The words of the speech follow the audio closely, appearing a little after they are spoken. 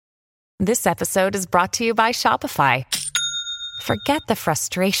This episode is brought to you by Shopify. Forget the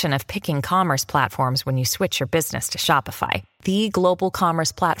frustration of picking commerce platforms when you switch your business to Shopify, the global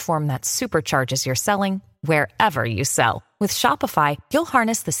commerce platform that supercharges your selling wherever you sell. With Shopify, you'll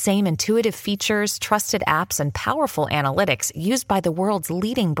harness the same intuitive features, trusted apps, and powerful analytics used by the world's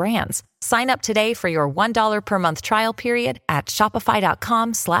leading brands. Sign up today for your $1 per month trial period at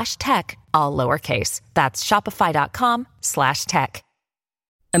shopify.com/tech, all lowercase. That's shopify.com/tech.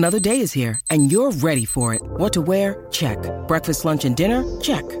 Another day is here, and you're ready for it. What to wear? Check. Breakfast, lunch, and dinner?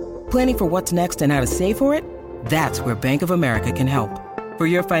 Check. Planning for what's next and how to save for it? That's where Bank of America can help. For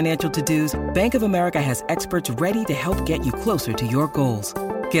your financial to-dos, Bank of America has experts ready to help get you closer to your goals.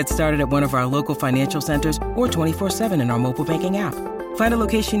 Get started at one of our local financial centers or 24/7 in our mobile banking app. Find a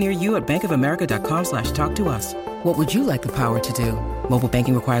location near you at bankofamerica.com/talktous. What would you like the power to do? Mobile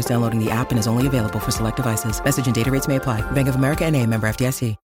banking requires downloading the app and is only available for select devices. Message and data rates may apply. Bank of America N.A., member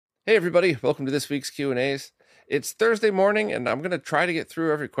FDIC. Hey everybody, welcome to this week's Q&As. It's Thursday morning and I'm going to try to get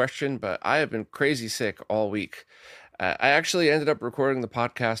through every question, but I have been crazy sick all week. I actually ended up recording the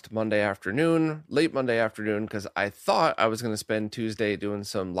podcast late Monday afternoon, because I thought I was going to spend Tuesday doing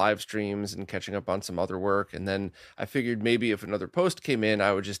some live streams and catching up on some other work. And then I figured maybe if another post came in,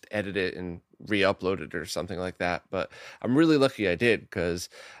 I would just edit it and re-upload it or something like that. But I'm really lucky I did, because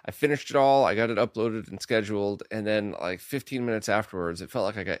I finished it all. I got it uploaded and scheduled. And then like 15 minutes afterwards, it felt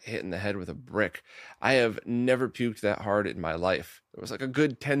like I got hit in the head with a brick. I have never puked that hard in my life. There was like a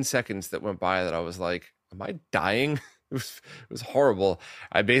good 10 seconds that went by that I was like, am I dying? It was horrible.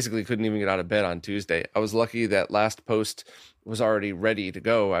 I basically couldn't even get out of bed on Tuesday. I was lucky that last post was already ready to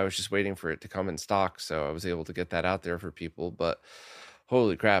go. I was just waiting for it to come in stock, so I was able to get that out there for people. But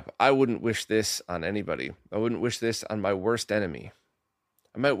holy crap, I wouldn't wish this on anybody. I wouldn't wish this on my worst enemy.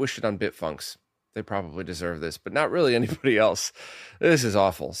 I might wish it on Bitfunks. They probably deserve this, but not really anybody else. This is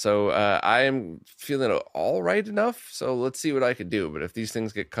awful. So I am feeling all right enough. So let's see what I could do. But if these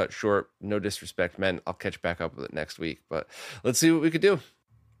things get cut short, no disrespect meant, I'll catch back up with it next week. But let's see what we could do.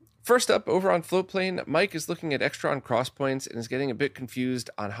 First up, over on Floatplane, Mike is looking at Extron crosspoints and is getting a bit confused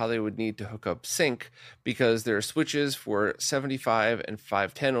on how they would need to hook up sync, because there are switches for 75 and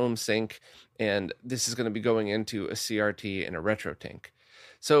 510 ohm sync, and this is going to be going into a CRT and a RetroTink.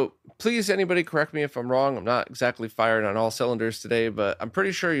 So please, anybody correct me if I'm wrong. I'm not exactly firing on all cylinders today, but I'm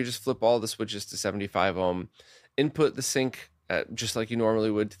pretty sure you just flip all the switches to 75 ohm, input the sync just like you normally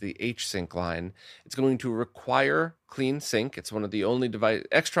would to the H-Sync line. It's going to require clean sync. It's one of the only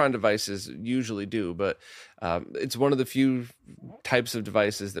Extron devices usually do, but it's one of the few types of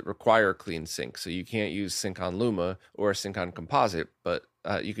devices that require clean sync. So you can't use sync on Luma or sync on Composite, but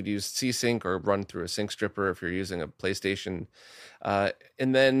you could use C-Sync or run through a sync stripper if you're using a PlayStation.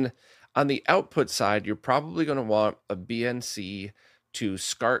 And then on the output side, you're probably going to want a BNC to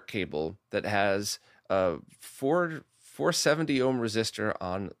SCART cable that has a 470 ohm resistor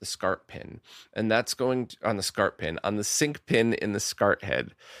on the SCART pin. And that's going on the SCART pin, on the sync pin in the SCART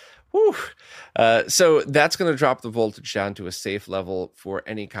head. Whew. So that's going to drop the voltage down to a safe level for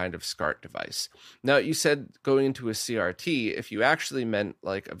any kind of SCART device. Now, you said going into a CRT, if you actually meant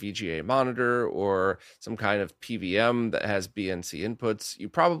like a VGA monitor or some kind of PVM that has BNC inputs, you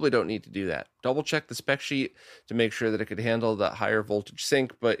probably don't need to do that. Double check the spec sheet to make sure that it could handle the higher voltage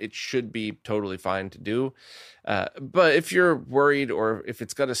sync, but it should be totally fine to do. But if you're worried, or if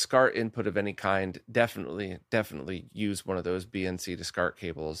it's got a SCART input of any kind, definitely use one of those BNC to SCART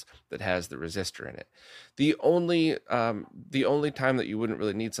cables that has the resistor in it. The only time that you wouldn't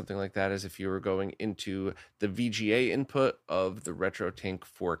really need something like that is if you were going into the VGA input of the RetroTink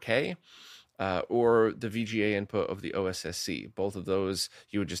 4K. Or the VGA input of the OSSC. Both of those,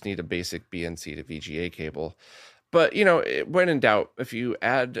 you would just need a basic BNC to VGA cable. But, when in doubt, if you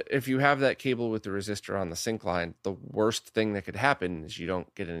have that cable with the resistor on the sync line, the worst thing that could happen is you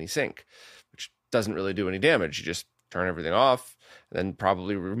don't get any sync, which doesn't really do any damage. You just turn everything off, and then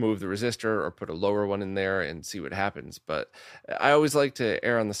probably remove the resistor or put a lower one in there and see what happens. But I always like to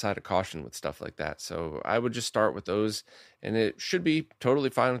err on the side of caution with stuff like that. So I would just start with those, and it should be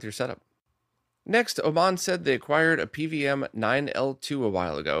totally fine with your setup. Next, Oman said they acquired a PVM 9L2 a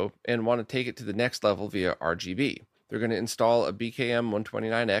while ago and want to take it to the next level via RGB. They're going to install a BKM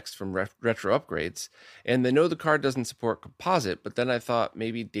 129X from Retro Upgrades, and they know the card doesn't support composite, but then I thought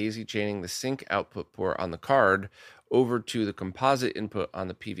maybe daisy chaining the sync output port on the card over to the composite input on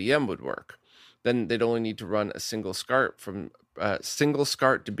the PVM would work. Then they'd only need to run a single SCART to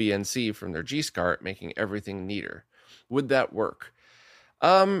BNC from their G-SCART, making everything neater. Would that work?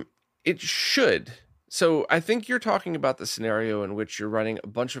 It should. So I think you're talking about the scenario in which you're running a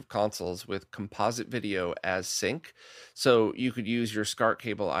bunch of consoles with composite video as sync. So you could use your SCART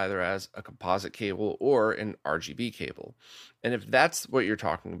cable either as a composite cable or an RGB cable. And if that's what you're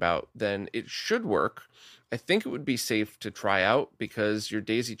talking about, then it should work. I think it would be safe to try out because you're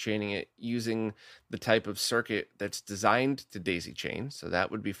daisy chaining it using the type of circuit that's designed to daisy chain. So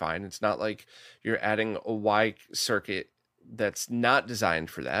that would be fine. It's not like you're adding a Y circuit that's not designed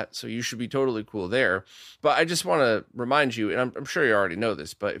for that. So you should be totally cool there. But I just want to remind you, and I'm sure you already know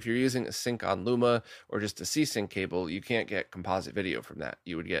this, but if you're using a sync on Luma or just a C-Sync cable, you can't get composite video from that.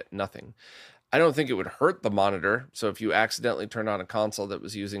 You would get nothing. I don't think it would hurt the monitor. So if you accidentally turned on a console that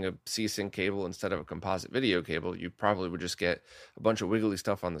was using a C-Sync cable instead of a composite video cable, you probably would just get a bunch of wiggly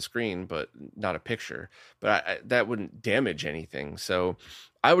stuff on the screen, but not a picture. But that wouldn't damage anything. So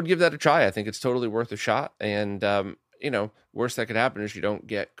I would give that a try. I think it's totally worth a shot. And, worst that could happen is you don't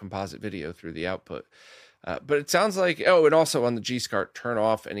get composite video through the output. But it sounds like, and also on the G-SCART, turn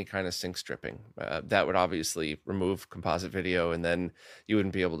off any kind of sync stripping. That would obviously remove composite video, and then you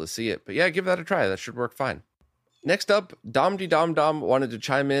wouldn't be able to see it. But yeah, give that a try. That should work fine. Next up, Dom wanted to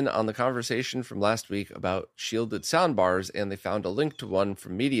chime in on the conversation from last week about shielded soundbars, and they found a link to one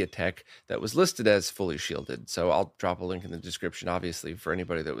from MediaTek that was listed as fully shielded. So I'll drop a link in the description, obviously, for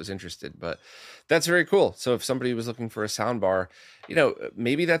anybody that was interested. But that's very cool. So if somebody was looking for a soundbar,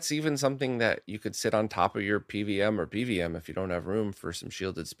 maybe that's even something that you could sit on top of your PVM or BVM if you don't have room for some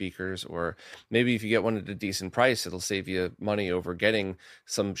shielded speakers. Or maybe if you get one at a decent price, it'll save you money over getting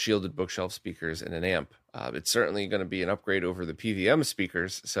some shielded bookshelf speakers and an amp. It's certainly going to be an upgrade over the PVM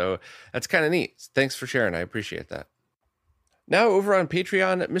speakers. So that's kind of neat. Thanks for sharing. I appreciate that. Now over on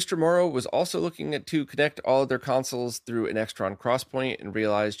Patreon, Mr. Morrow was also looking to connect all of their consoles through an Extron Crosspoint and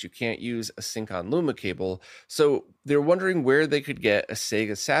realized you can't use a sync on Luma cable. So they're wondering where they could get a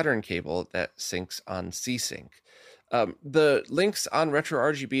Sega Saturn cable that syncs on C-Sync. The links on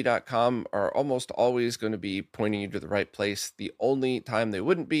retrorgb.com are almost always going to be pointing you to the right place. The only time they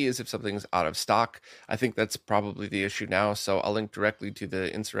wouldn't be is if something's out of stock. I think that's probably the issue now. So I'll link directly to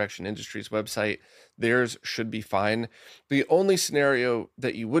the Insurrection Industries website. Theirs should be fine. The only scenario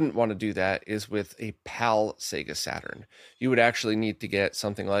that you wouldn't want to do that is with a PAL Sega Saturn. You would actually need to get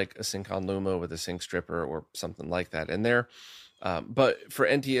something like a sync on Luma with a sync stripper or something like that in there. But for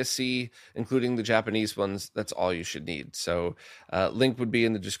NTSC, including the Japanese ones, that's all you should need. So link would be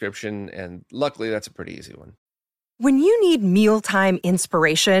in the description, and luckily that's a pretty easy one. When you need mealtime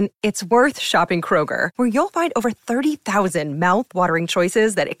inspiration, it's worth shopping Kroger, where you'll find over 30,000 mouth-watering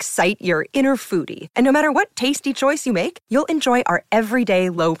choices that excite your inner foodie. And no matter what tasty choice you make, you'll enjoy our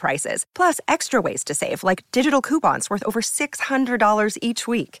everyday low prices, plus extra ways to save, like digital coupons worth over $600 each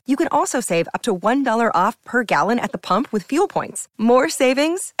week. You can also save up to $1 off per gallon at the pump with fuel points. More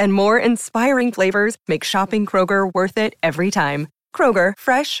savings and more inspiring flavors make shopping Kroger worth it every time. Kroger,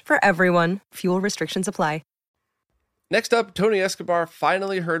 fresh for everyone. Fuel restrictions apply. Next up, Tony Escobar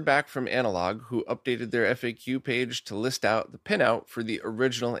finally heard back from Analog, who updated their FAQ page to list out the pinout for the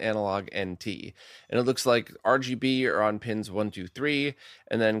original Analog NT. And it looks like RGB are on pins 1, 2, 3,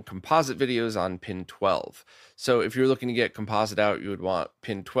 and then composite videos on pin 12. So if you're looking to get composite out, you would want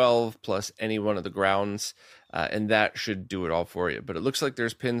pin 12 plus any one of the grounds, and that should do it all for you. But it looks like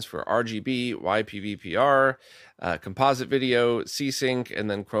there's pins for RGB, YPVPR, composite video, C-Sync, and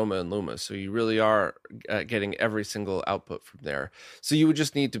then Chroma and Luma. So you really are getting every single output from there. So you would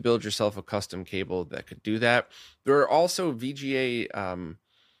just need to build yourself a custom cable that could do that. There are also VGA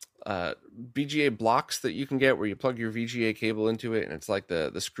blocks that you can get where you plug your VGA cable into it, and it's like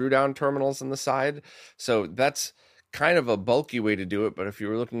the screw down terminals on the side. So that's kind of a bulky way to do it, but if you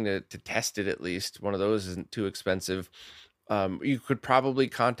were looking to test it, at least one of those isn't too expensive. You could probably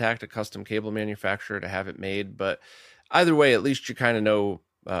contact a custom cable manufacturer to have it made, but either way, at least you kind of know,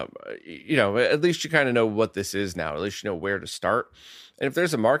 at least you kind of know what this is now. At least you know where to start. And if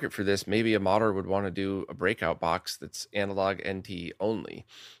there's a market for this, maybe a modder would want to do a breakout box that's Analog NT only.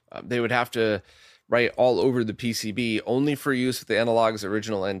 They would have to write all over the PCB only for use with the Analog's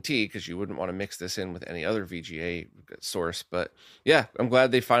original NT, because you wouldn't want to mix this in with any other VGA source. But yeah, I'm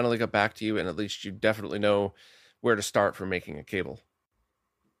glad they finally got back to you, and at least you definitely know where to start for making a cable.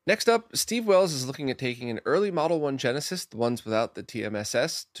 Next up, Steve Wells is looking at taking an early Model 1 Genesis, the ones without the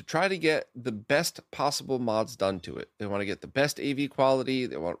TMSS, to try to get the best possible mods done to it. They want to get the best AV quality,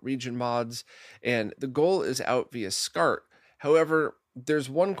 they want region mods, and the goal is out via SCART. However, there's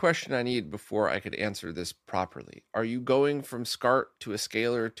one question I need before I could answer this properly. Are you going from SCART to a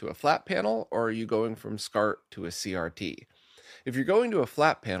scaler to a flat panel, or are you going from SCART to a CRT? If you're going to a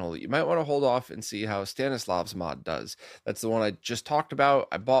flat panel, you might want to hold off and see how Stanislav's mod does. That's the one I just talked about.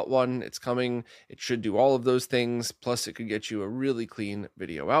 I bought one. It's coming. It should do all of those things. Plus, it could get you a really clean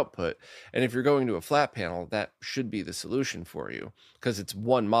video output. And if you're going to a flat panel, that should be the solution for you because it's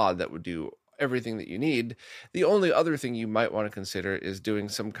one mod that would do everything that you need. The only other thing you might want to consider is doing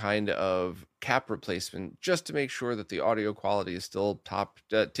some kind of cap replacement just to make sure that the audio quality is still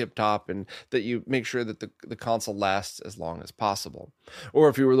tip top and that you make sure that the console lasts as long as possible. Or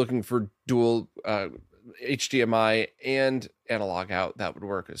if you were looking for dual HDMI and analog out, that would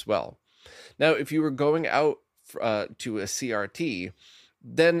work as well. Now, if you were going out to a CRT,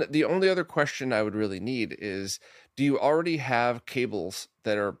 then the only other question I would really need is, do you already have cables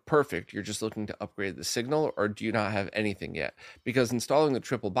that are perfect? You're just looking to upgrade the signal, or do you not have anything yet? Because installing the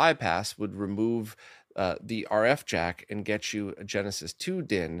triple bypass would remove the RF jack and get you a Genesis 2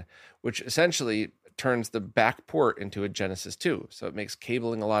 DIN, which essentially turns the back port into a Genesis 2. So it makes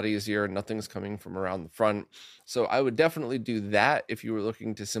cabling a lot easier. Nothing's coming from around the front. So I would definitely do that if you were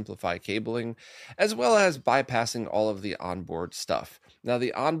looking to simplify cabling, as well as bypassing all of the onboard stuff. Now,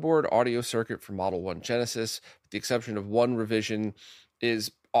 the onboard audio circuit for Model 1 Genesis, with the exception of one revision,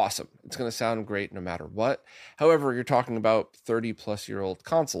 is awesome. It's going to sound great no matter what. However, you're talking about 30-plus-year-old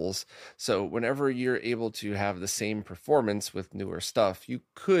consoles, so whenever you're able to have the same performance with newer stuff, you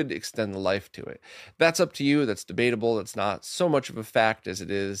could extend the life to it. That's up to you. That's debatable. That's not so much of a fact as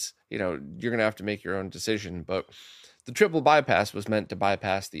it is, you're going to have to make your own decision, but the triple bypass was meant to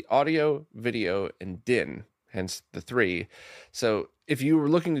bypass the audio, video, and DIN, hence the 3. So if you were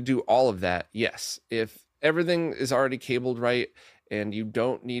looking to do all of that, yes. If everything is already cabled right, and you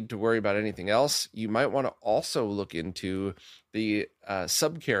don't need to worry about anything else, you might want to also look into the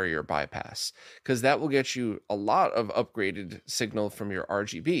subcarrier bypass, because that will get you a lot of upgraded signal from your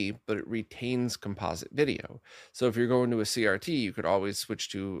RGB, but it retains composite video. So if you're going to a CRT, you could always switch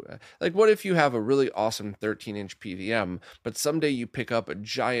to, what if you have a really awesome 13-inch PVM, but someday you pick up a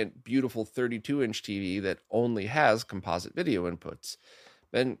giant, beautiful 32-inch TV that only has composite video inputs?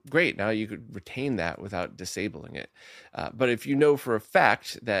 Then great, now you could retain that without disabling it. But if you know for a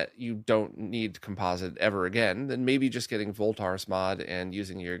fact that you don't need composite ever again, then maybe just getting Voltars mod and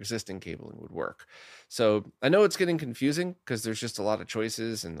using your existing cabling would work. So I know it's getting confusing because there's just a lot of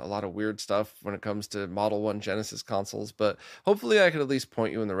choices and a lot of weird stuff when it comes to Model 1 Genesis consoles, but hopefully I could at least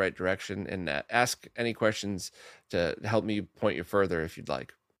point you in the right direction and ask any questions to help me point you further if you'd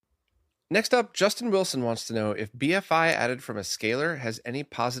like. Next up, Justin Wilson wants to know if BFI added from a scaler has any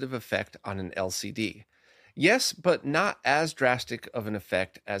positive effect on an LCD. Yes, but not as drastic of an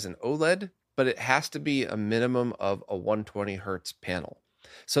effect as an OLED, but it has to be a minimum of a 120 hertz panel.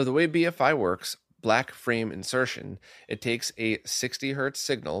 So the way BFI works, black frame insertion, it takes a 60 hertz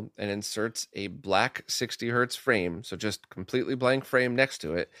signal and inserts a black 60 hertz frame, so just completely blank frame next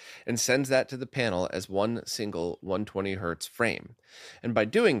to it, and sends that to the panel as one single 120 hertz frame. And by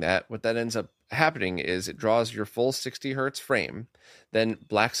doing that, what that ends up happening is it draws your full 60 hertz frame, then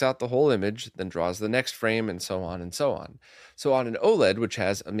blacks out the whole image, then draws the next frame, and so on and so on. So on an OLED, which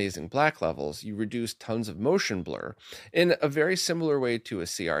has amazing black levels, you reduce tons of motion blur in a very similar way to a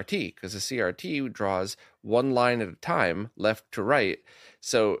CRT, because a CRT draws one line at a time, left to right.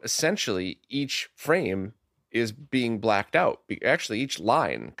 So essentially, each frame is being blacked out. Actually, each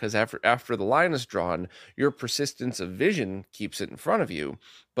line, because after the line is drawn, your persistence of vision keeps it in front of you,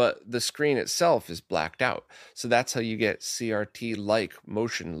 but the screen itself is blacked out. So that's how you get CRT-like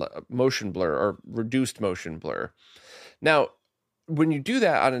motion blur or reduced motion blur. Now, when you do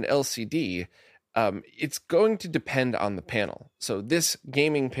that on an LCD, it's going to depend on the panel. So this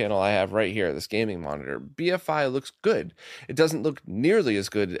gaming panel I have right here, this gaming monitor, BFI looks good. It doesn't look nearly as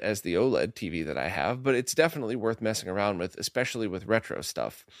good as the OLED TV that I have, but it's definitely worth messing around with, especially with retro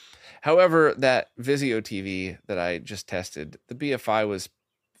stuff. However, that Vizio TV that I just tested, the BFI was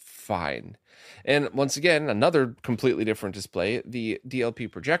fine. And once again, another completely different display, the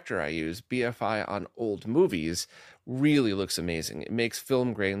DLP projector I use, BFI on old movies, really looks amazing. It makes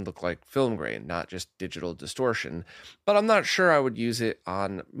film grain look like film grain, not just digital distortion. But I'm not sure I would use it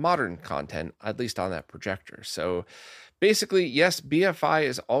on modern content, at least on that projector. So basically, yes, BFI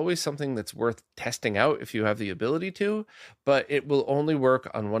is always something that's worth testing out if you have the ability to, but it will only work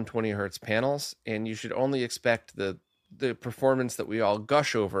on 120 hertz panels, and you should only expect the performance that we all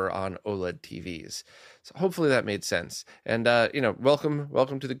gush over on OLED TVs. So hopefully that made sense. And,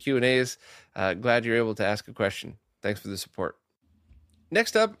 welcome to the Q&As. Glad you're able to ask a question. Thanks for the support.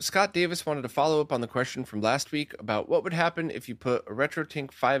 Next up, Scott Davis wanted to follow up on the question from last week about what would happen if you put a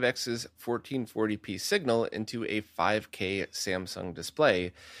RetroTink 5X's 1440p signal into a 5K Samsung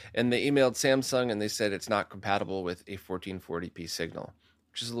display. And they emailed Samsung and they said it's not compatible with a 1440p signal,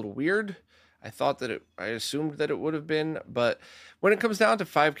 which is a little weird. I assumed that it would have been, but when it comes down to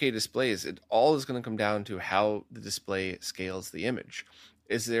 5K displays, it all is going to come down to how the display scales the image.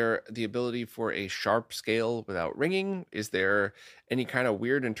 Is there the ability for a sharp scale without ringing? Is there any kind of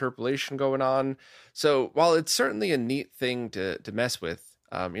weird interpolation going on? So while it's certainly a neat thing to mess with,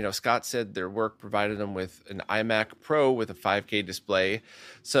 Scott said their work provided them with an iMac Pro with a 5K display.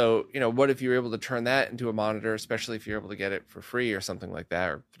 So, what if you're able to turn that into a monitor, especially if you're able to get it for free or something like that,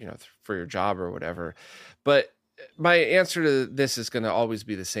 or, for your job or whatever. But my answer to this is going to always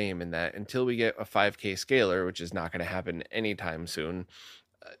be the same, in that until we get a 5K scaler, which is not going to happen anytime soon,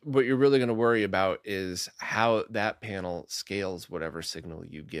 what you're really going to worry about is how that panel scales whatever signal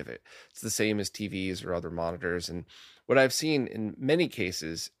you give it. It's the same as TVs or other monitors. And what I've seen in many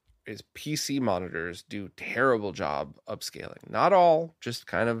cases is PC monitors do terrible job upscaling. Not all, just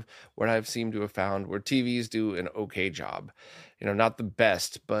kind of what I've seemed to have found, where TVs do an okay job. Not the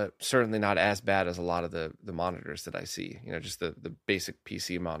best, but certainly not as bad as a lot of the monitors that I see, just the basic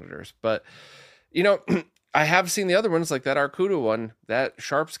PC monitors. But, I have seen the other ones, like that Arcuda one, that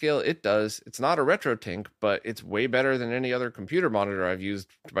sharp scale it does. It's not a RetroTink, but it's way better than any other computer monitor I've used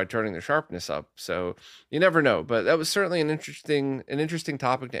by turning the sharpness up. So you never know. But that was certainly an interesting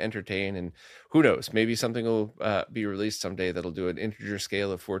topic to entertain. And who knows, maybe something will be released someday that'll do an integer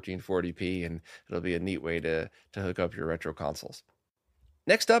scale of 1440p, and it'll be a neat way to hook up your retro consoles.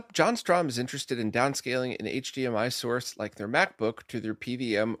 Next up, John Strom is interested in downscaling an HDMI source like their MacBook to their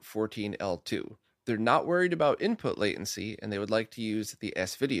PVM-14L2. They're not worried about input latency, and they would like to use the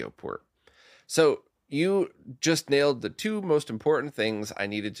S-Video port. So you just nailed the two most important things I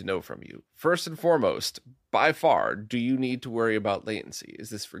needed to know from you. First and foremost, by far, do you need to worry about latency? Is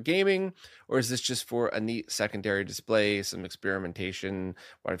this for gaming, or is this just for a neat secondary display, some experimentation?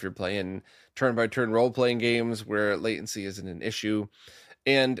 What if you're playing turn-by-turn role-playing games where latency isn't an issue?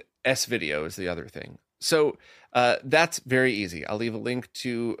 And S-Video is the other thing. So that's very easy. I'll leave a link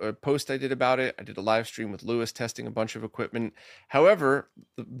to a post I did about it. I did a live stream with Lewis testing a bunch of equipment. However,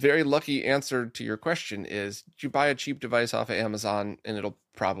 the very lucky answer to your question is you buy a cheap device off of Amazon and it'll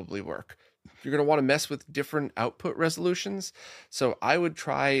probably work. You're going to want to mess with different output resolutions. So I would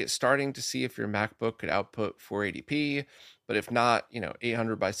try starting to see if your MacBook could output 480p, but if not,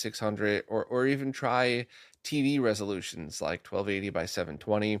 800 by 600, or even try TV resolutions like 1280 by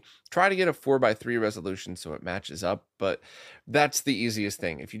 720. Try to get a 4:3 resolution so it matches up, but that's the easiest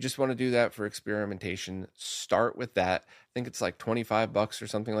thing. If you just want to do that for experimentation, start with that. I think it's like $25 or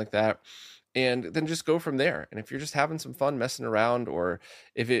something like that. And then just go from there. And if you're just having some fun messing around, or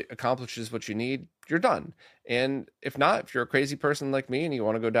if it accomplishes what you need, you're done. And if not, if you're a crazy person like me and you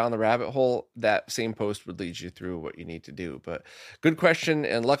want to go down the rabbit hole, that same post would lead you through what you need to do. But good question,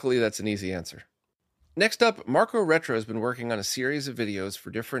 and luckily that's an easy answer. Next up, Marco Retro has been working on a series of videos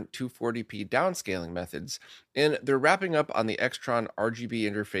for different 240p downscaling methods, and they're wrapping up on the Extron RGB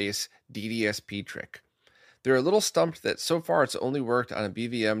interface DDSP trick. They're a little stumped that so far it's only worked on a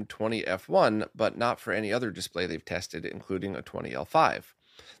BVM-20F1, but not for any other display they've tested, including a 20L5.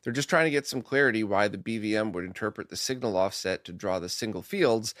 They're just trying to get some clarity why the BVM would interpret the signal offset to draw the single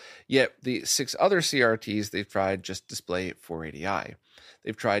fields, yet the 6 other CRTs they've tried just display 480i.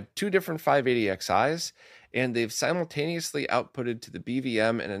 They've tried 2 different 580Xis, and they've simultaneously outputted to the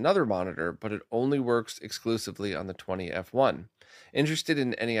BVM and another monitor, but it only works exclusively on the 20F1. Interested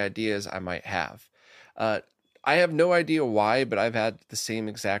in any ideas I might have? I have no idea why, but I've had the same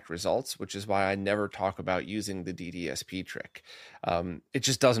exact results, which is why I never talk about using the DDSP trick. It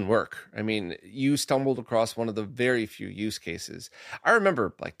just doesn't work. I mean, you stumbled across one of the very few use cases. I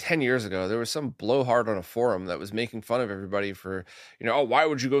remember like 10 years ago, there was some blowhard on a forum that was making fun of everybody for, oh, why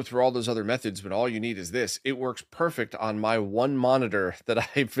would you go through all those other methods when all you need is this? It works perfect on my one monitor that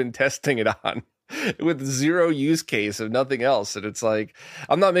I've been testing it on, with zero use case of nothing else. And it's like,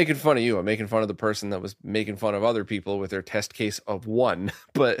 I'm not making fun of you. I'm making fun of the person that was making fun of other people with their test case of one.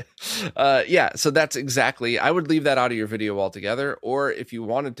 But yeah, so that's exactly, I would leave that out of your video altogether. Or if you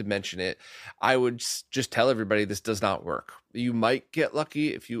wanted to mention it, I would just tell everybody this does not work. You might get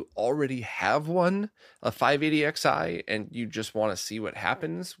lucky if you already have one, a 580Xi, and you just want to see what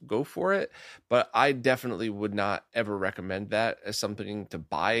happens, go for it. But I definitely would not ever recommend that as something to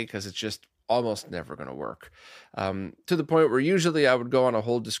buy, because it's just almost never going to work, to the point where usually I would go on a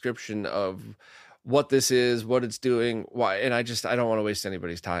whole description of what this is, what it's doing, why. And I don't want to waste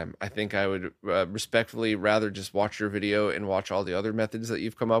anybody's time. I think I would respectfully rather just watch your video and watch all the other methods that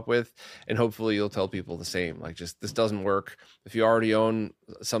you've come up with. And hopefully you'll tell people the same. Like, just, this doesn't work. If you already own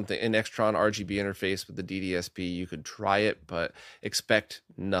something, an Extron RGB interface with the DDSP, you could try it, but expect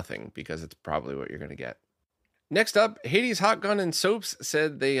nothing, because it's probably what you're going to get. Next up, Hades Hot Gun and Soaps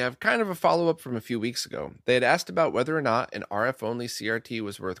said they have kind of a follow-up from a few weeks ago. They had asked about whether or not an RF-only CRT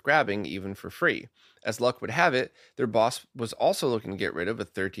was worth grabbing, even for free. As luck would have it, their boss was also looking to get rid of a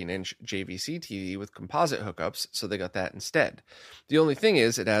 13-inch JVC TV with composite hookups, so they got that instead. The only thing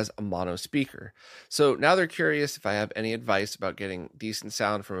is, it has a mono speaker. So now they're curious if I have any advice about getting decent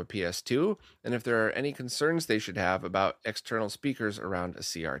sound from a PS2, and if there are any concerns they should have about external speakers around a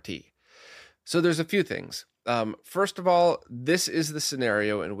CRT. So there's a few things. First of all, this is the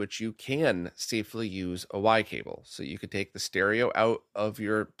scenario in which you can safely use a Y cable. So you could take the stereo out of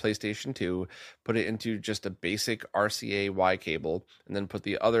your PlayStation 2, put it into just a basic RCA Y cable, and then put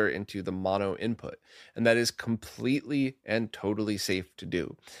the other into the mono input. And that is completely and totally safe to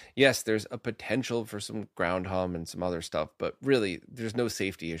do. Yes, there's a potential for some ground hum and some other stuff, but really, there's no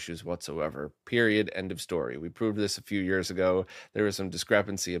safety issues whatsoever. Period. End of story. We proved this a few years ago. There was some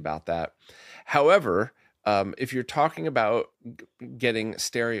discrepancy about that. However, if you're talking about getting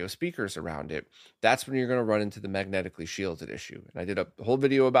stereo speakers around it, that's when you're going to run into the magnetically shielded issue. And I did a whole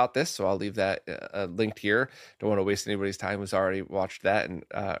video about this, so I'll leave that linked here. Don't want to waste anybody's time who's already watched that and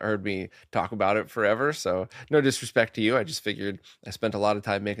heard me talk about it forever. So no disrespect to you. I just figured I spent a lot of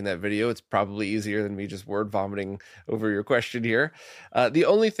time making that video. It's probably easier than me just word vomiting over your question here. The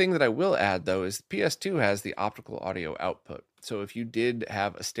only thing that I will add, though, is the PS2 has the optical audio output. So if you did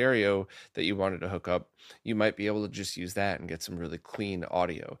have a stereo that you wanted to hook up, you might be able to just use that and get some really clean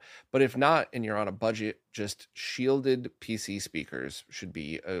audio. But if not, and you're on a budget, just shielded PC speakers should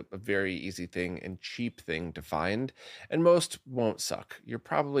be a very easy thing and cheap thing to find. And most won't suck. You're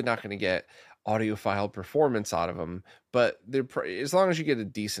probably not going to get audiophile performance out of them, but as long as you get a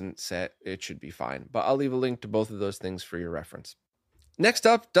decent set, it should be fine. But I'll leave a link to both of those things for your reference. Next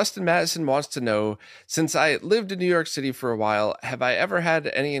up, Dustin Madison wants to know, since I lived in New York City for a while, have I ever had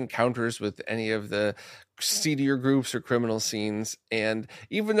any encounters with any of the seedier groups or criminal scenes? And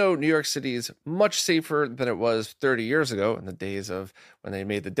even though New York City is much safer than it was 30 years ago, in the days of when they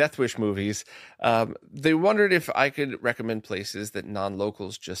made the Death Wish movies, they wondered if I could recommend places that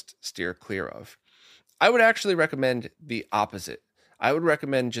non-locals just steer clear of. I would actually recommend the opposite. I would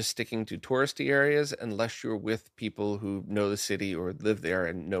recommend just sticking to touristy areas unless you're with people who know the city or live there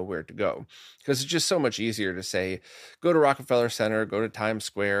and know where to go. Because it's just so much easier to say, go to Rockefeller Center, go to Times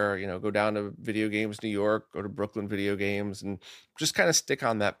Square, go down to Video Games New York, go to Brooklyn Video Games, and just kind of stick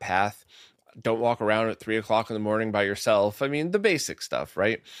on that path. Don't walk around at 3 o'clock in the morning by yourself. I mean, the basic stuff,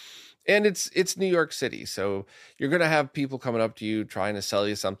 right? And it's New York City, so you're going to have people coming up to you, trying to sell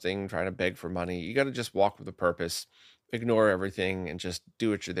you something, trying to beg for money. You got to just walk with a purpose. Ignore everything and just do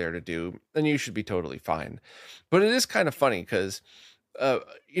what you're there to do, and you should be totally fine. But it is kind of funny because,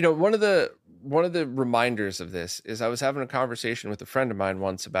 one of the reminders of this is I was having a conversation with a friend of mine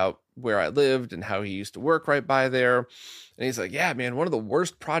once about where I lived and how he used to work right by there. And he's like, yeah, man, one of the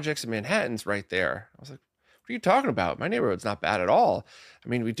worst projects in Manhattan's right there. I was like, what are you talking about? My neighborhood's not bad at all. I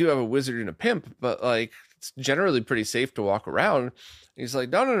mean, we do have a wizard and a pimp, but like, it's generally pretty safe to walk around. And he's like,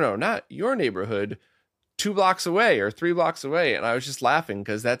 no, not your neighborhood. 2 blocks away or 3 blocks away. And I was just laughing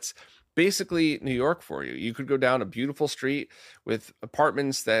because that's basically New York for you. You could go down a beautiful street with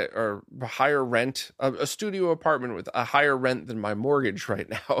apartments that are higher rent, a studio apartment with a higher rent than my mortgage right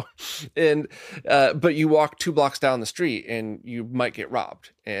now. And, but you walk 2 blocks down the street and you might get robbed.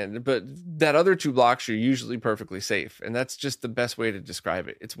 But that other 2 blocks, you're usually perfectly safe. And that's just the best way to describe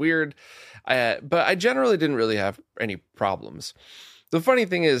it. It's weird. But I generally didn't really have any problems. The funny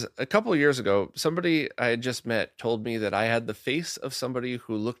thing is, a couple of years ago, somebody I had just met told me that I had the face of somebody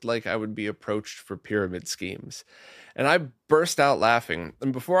who looked like I would be approached for pyramid schemes. And I burst out laughing.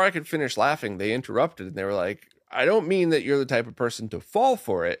 And before I could finish laughing, they interrupted and they were like, I don't mean that you're the type of person to fall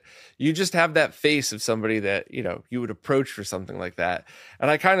for it. You just have that face of somebody that, you would approach for something like that.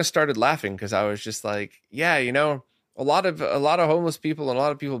 And I kind of started laughing because I was just like, yeah, a lot of homeless people and a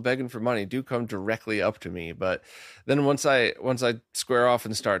lot of people begging for money do come directly up to me. But then once I square off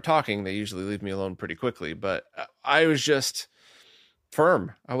and start talking, they usually leave me alone pretty quickly. But I was just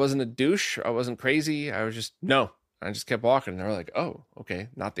firm. I wasn't a douche. I wasn't crazy. I just kept walking. And they were like, oh, okay.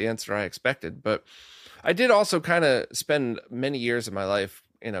 Not the answer I expected. But I did also kind of spend many years of my life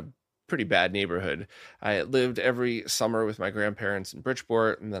in a pretty bad neighborhood. I lived every summer with my grandparents in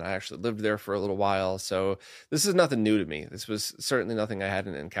Bridgeport, and then I actually lived there for a little while. So this is nothing new to me. This was certainly nothing I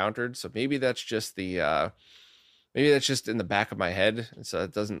hadn't encountered. So maybe that's just maybe that's just in the back of my head. And so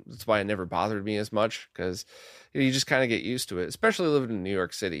that's why it never bothered me as much, because you just kind of get used to it, especially living in New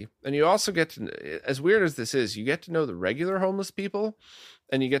York City. And you also get to, as weird as this is, you get to know the regular homeless people,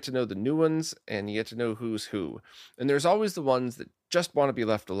 and you get to know the new ones, and you get to know who's who. And there's always the ones that just want to be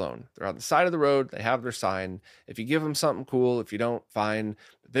left alone. They're on the side of the road. They have their sign. If you give them something, cool. If you don't, fine.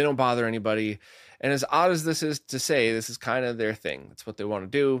 They don't bother anybody. And as odd as this is to say, this is kind of their thing. That's what they want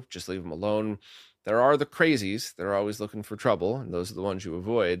to do. Just leave them alone. There are the crazies that are always looking for trouble, and those are the ones you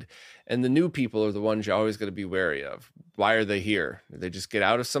avoid. And the new people are the ones you're always going to be wary of. Why are they here? Did they just get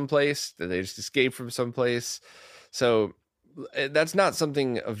out of someplace? Did they just escape from someplace? So that's not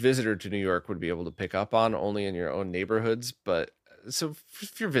something a visitor to New York would be able to pick up on, only in your own neighborhoods. But so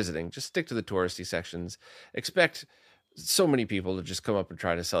if you're visiting, just stick to the touristy sections. Expect so many people to just come up and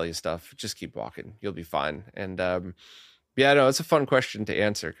try to sell you stuff. Just keep walking. You'll be fine. And, yeah, no, it's a fun question to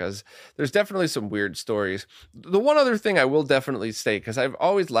answer, because there's definitely some weird stories. The one other thing I will definitely say, because I've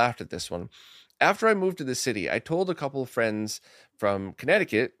always laughed at this one, after I moved to the city, I told a couple of friends from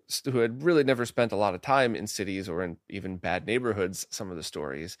Connecticut who had really never spent a lot of time in cities or in even bad neighborhoods some of the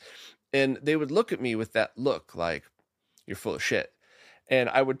stories. And they would look at me with that look like, you're full of shit. And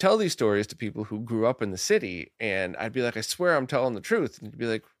I would tell these stories to people who grew up in the city, and I'd be like, I swear I'm telling the truth. And they'd be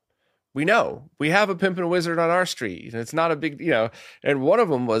like, we know, we have a pimp and a wizard on our street. It's not a big, and one of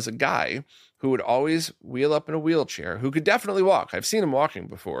them was a guy who would always wheel up in a wheelchair, who could definitely walk. I've seen him walking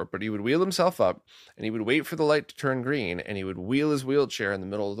before, but he would wheel himself up, and he would wait for the light to turn green, and he would wheel his wheelchair in the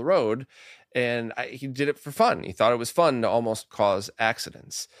middle of the road. And he did it for fun. He thought it was fun to almost cause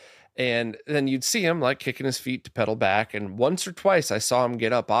accidents. And then you'd see him like kicking his feet to pedal back. And once or twice I saw him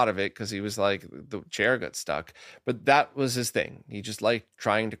get up out of it because he was like, the chair got stuck. But that was his thing. He just liked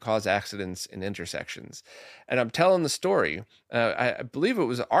trying to cause accidents in intersections. And I'm telling the story. I believe it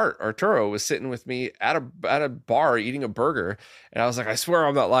was Arturo was sitting with me at a bar eating a burger. And I was like, I swear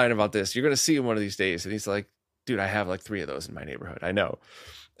I'm not lying about this. You're going to see him one of these days. And he's like, dude, I have like 3 of those in my neighborhood. I know.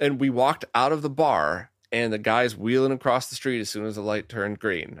 And we walked out of the bar, and the guy's wheeling across the street as soon as the light turned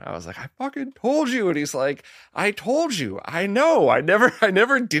green. I was like, I fucking told you. And he's like, I told you. I know. I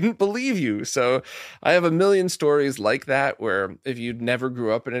never didn't believe you. So I have a million stories like that, where if you never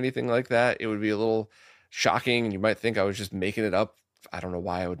grew up in anything like that, it would be a little shocking. And you might think I was just making it up. I don't know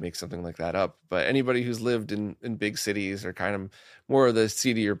why I would make something like that up. But anybody who's lived in big cities or kind of more of the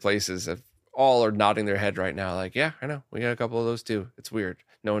seedier places all are nodding their head right now. Like, yeah, I know. We got a couple of those too. It's weird.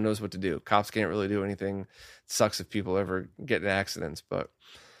 No one knows what to do. Cops can't really do anything. It sucks if people ever get in accidents. But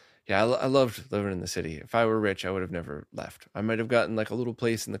yeah, I loved living in the city. If I were rich, I would have never left. I might have gotten like a little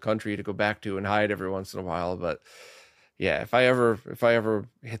place in the country to go back to and hide every once in a while. But yeah, if I ever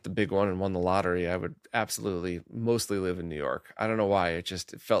hit the big one and won the lottery, I would absolutely mostly live in New York. I don't know why. It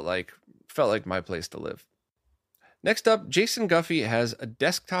felt like my place to live. Next up, Jason Guffey has a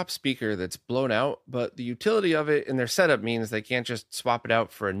desktop speaker that's blown out, but the utility of it in their setup means they can't just swap it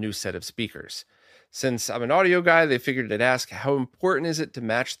out for a new set of speakers. Since I'm an audio guy, they figured I'd ask, how important is it to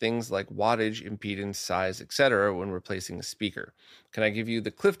match things like wattage, impedance, size, etc. when replacing a speaker? Can I give you the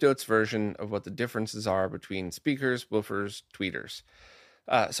Cliff Notes version of what the differences are between speakers, woofers, tweeters?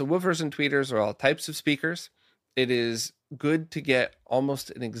 So woofers and tweeters are all types of speakers. It is good to get almost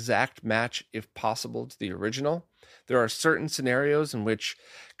an exact match, if possible, to the original. There are certain scenarios in which,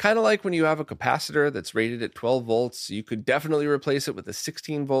 kind of like when you have a capacitor that's rated at 12 volts, you could definitely replace it with a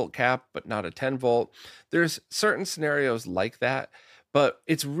 16 volt cap, but not a 10 volt. There's certain scenarios like that, but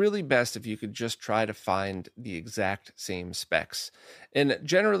it's really best if you could just try to find the exact same specs. And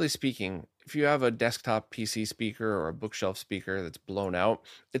generally speaking, if you have a desktop PC speaker or a bookshelf speaker that's blown out,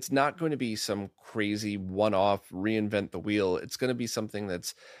 it's not going to be some crazy one-off reinvent the wheel. It's going to be something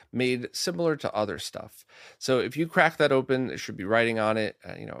that's made similar to other stuff. So if you crack that open, it should be writing on it,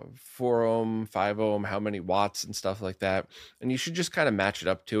 4 ohm, 5 ohm, how many watts and stuff like that. And you should just kind of match it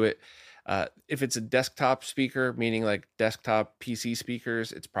up to it. If it's a desktop speaker, meaning like desktop PC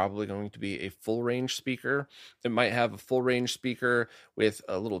speakers, it's probably going to be a full range speaker. It might have a full range speaker with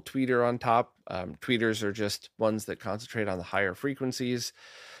a little tweeter on top. Tweeters are just ones that concentrate on the higher frequencies.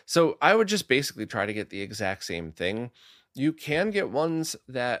 So I would just basically try to get the exact same thing. You can get ones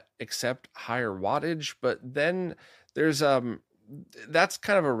that accept higher wattage, but then there's that's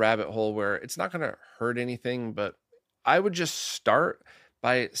kind of a rabbit hole where it's not going to hurt anything, but I would just start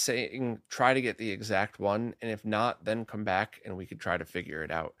by saying, try to get the exact one. And if not, then come back and we could try to figure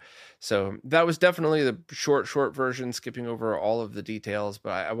it out. So that was definitely the short version, skipping over all of the details.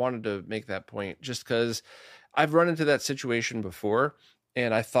 But I wanted to make that point just because I've run into that situation before.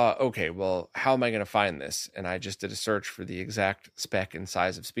 And I thought, okay, well, how am I going to find this? And I just did a search for the exact spec and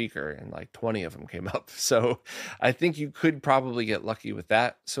size of speaker, and like 20 of them came up. So I think you could probably get lucky with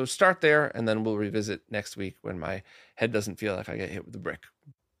that. So start there, and then we'll revisit next week when my head doesn't feel like I get hit with a brick.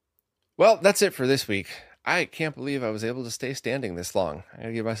 Well, that's it for this week. I can't believe I was able to stay standing this long. I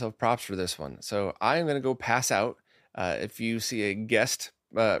gotta give myself props for this one. So I'm going to go pass out. If you see a guest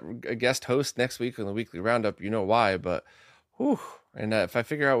host next week on the weekly roundup, you know why, but whew. And if I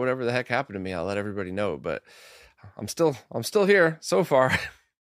figure out whatever the heck happened to me, I'll let everybody know. But I'm still here so far.